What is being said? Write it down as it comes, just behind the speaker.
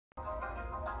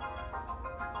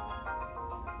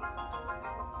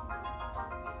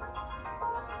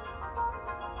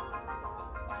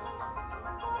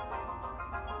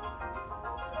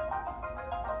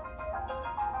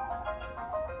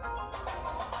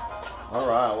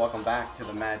Alright, welcome back to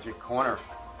the Magic Corner.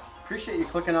 Appreciate you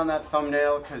clicking on that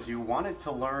thumbnail because you wanted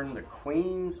to learn the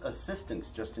Queen's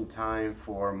Assistance just in time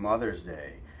for Mother's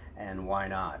Day. And why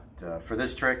not? For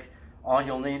this trick, all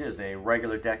you'll need is a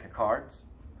regular deck of cards.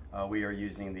 We are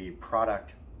using the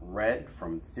product Red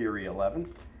from Theory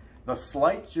 11. The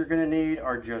sleights you're going to need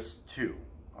are just two.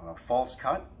 A false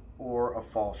cut or a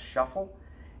false shuffle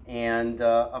and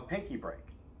a pinky break.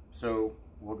 So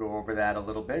we'll go over that a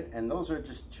little bit, and those are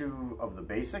just two of the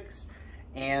basics.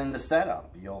 And the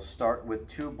setup, you'll start with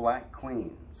two black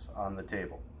queens on the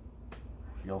table.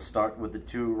 You'll start with the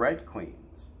two red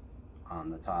queens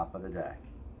on the top of the deck.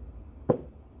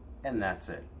 And that's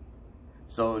it.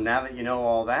 So now that you know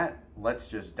all that, let's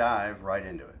just dive right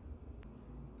into it.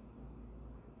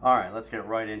 All right, let's get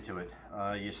right into it.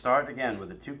 You start again with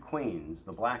the two queens,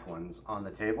 the black ones, on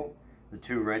the table. The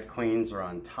two red queens are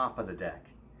on top of the deck.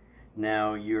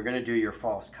 Now you're going to do your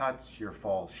false cuts, your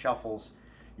false shuffles.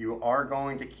 You are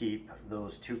going to keep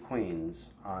those two queens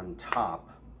on top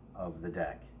of the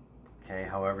deck. Okay,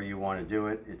 however you want to do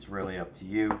it, it's really up to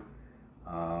you.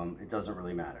 It doesn't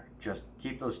really matter. Just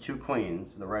keep those two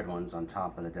queens, the red ones, on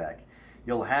top of the deck.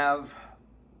 You'll have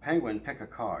Penguin pick a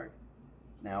card.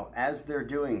 Now as they're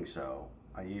doing so,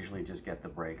 I usually just get the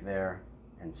break there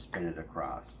and spin it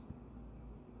across.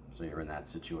 So you're in that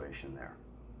situation there.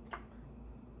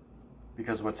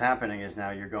 Because what's happening is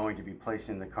now you're going to be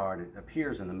placing the card, it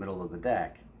appears in the middle of the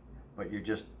deck, but you're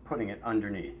just putting it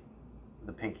underneath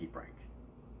the pinky break.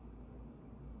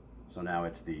 So now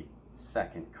it's the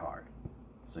second card.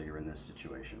 So you're in this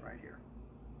situation right here.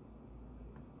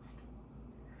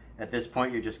 At this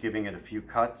point, you're just giving it a few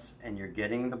cuts and you're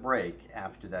getting the break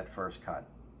after that first cut.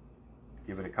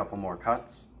 Give it a couple more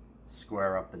cuts,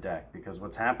 square up the deck, because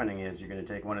what's happening is you're going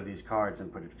to take one of these cards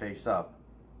and put it face up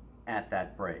at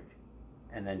that break.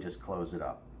 And then just close it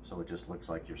up. So it just looks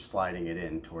like you're sliding it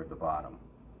in toward the bottom.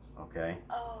 Okay?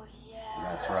 Oh, yeah.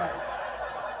 That's right.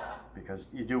 Because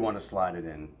you do want to slide it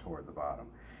in toward the bottom.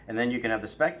 And then you can have the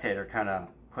spectator kind of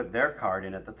put their card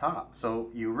in at the top. So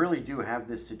you really do have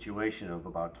this situation of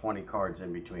about 20 cards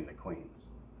in between the queens.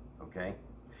 Okay?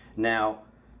 Now,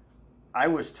 I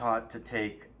was taught to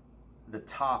take the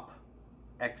top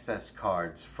excess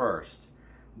cards first,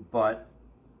 but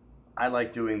I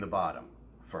like doing the bottom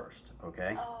first,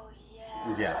 okay? Oh,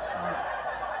 yeah. Yeah, all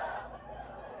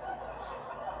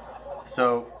right.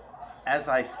 So, as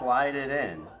I slide it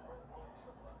in,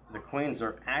 the queens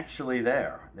are actually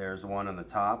there. There's one on the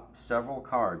top, several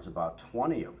cards, about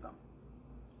 20 of them.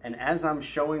 And as I'm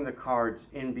showing the cards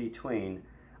in between,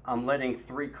 I'm letting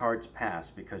 3 cards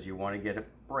pass because you want to get a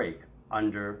break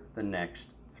under the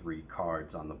next 3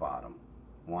 cards on the bottom.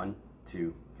 1,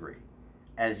 2, 3.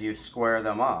 As you square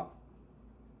them up,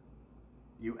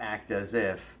 you act as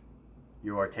if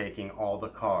you are taking all the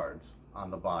cards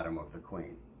on the bottom of the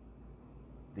queen,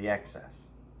 the excess,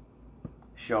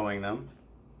 showing them,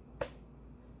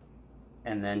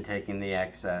 and then taking the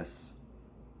excess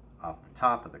off the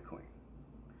top of the queen.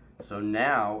 So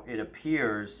now it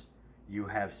appears you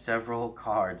have several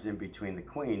cards in between the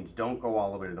queens. Don't go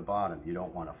all the way to the bottom. You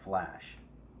don't want to flash.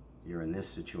 You're in this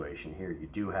situation here. You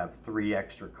do have 3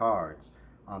 extra cards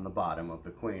on the bottom of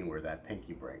the queen where that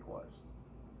pinky break was.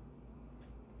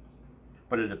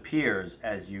 But it appears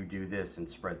as you do this and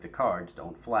spread the cards,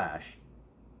 don't flash,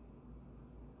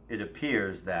 it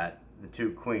appears that the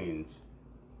 2 queens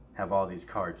have all these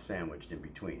cards sandwiched in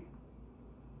between.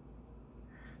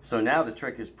 So now the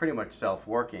trick is pretty much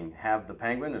self-working. Have the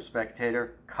penguin or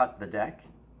spectator cut the deck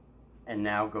and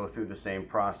now go through the same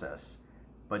process.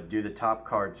 But do the top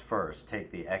cards first.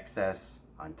 Take the excess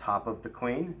on top of the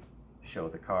queen, show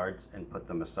the cards and put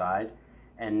them aside,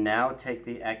 and now take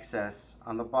the excess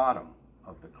on the bottom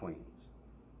of the queens.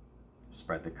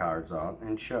 Spread the cards out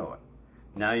and show it.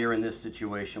 Now you're in this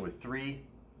situation with 3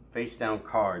 face down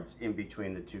cards in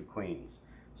between the 2 queens.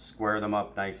 Square them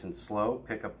up nice and slow,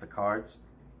 pick up the cards,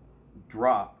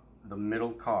 drop the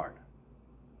middle card,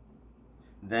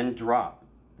 then drop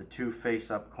the 2 face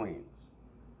up queens.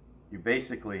 You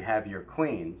basically have your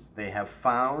queens, they have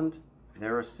found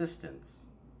their assistance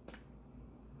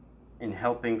in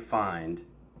helping find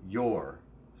your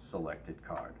selected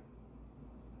card.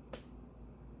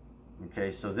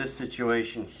 Okay, so this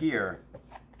situation here,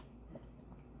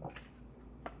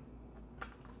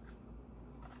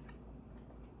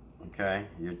 okay,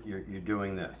 you're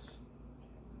doing this.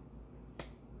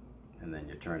 And then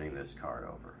you're turning this card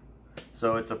over.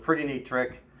 So it's a pretty neat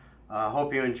trick.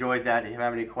 Hope you enjoyed that. If you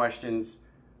have any questions,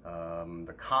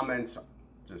 the comments,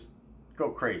 just go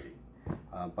crazy.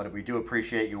 But we do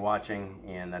appreciate you watching,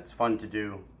 and that's fun to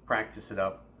do. Practice it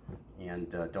up. And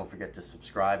don't forget to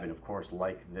subscribe and, of course,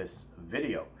 like this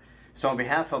video. So on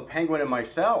behalf of Penguin and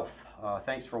myself,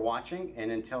 thanks for watching.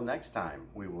 And until next time,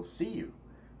 we will see you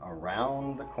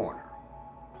around the corner.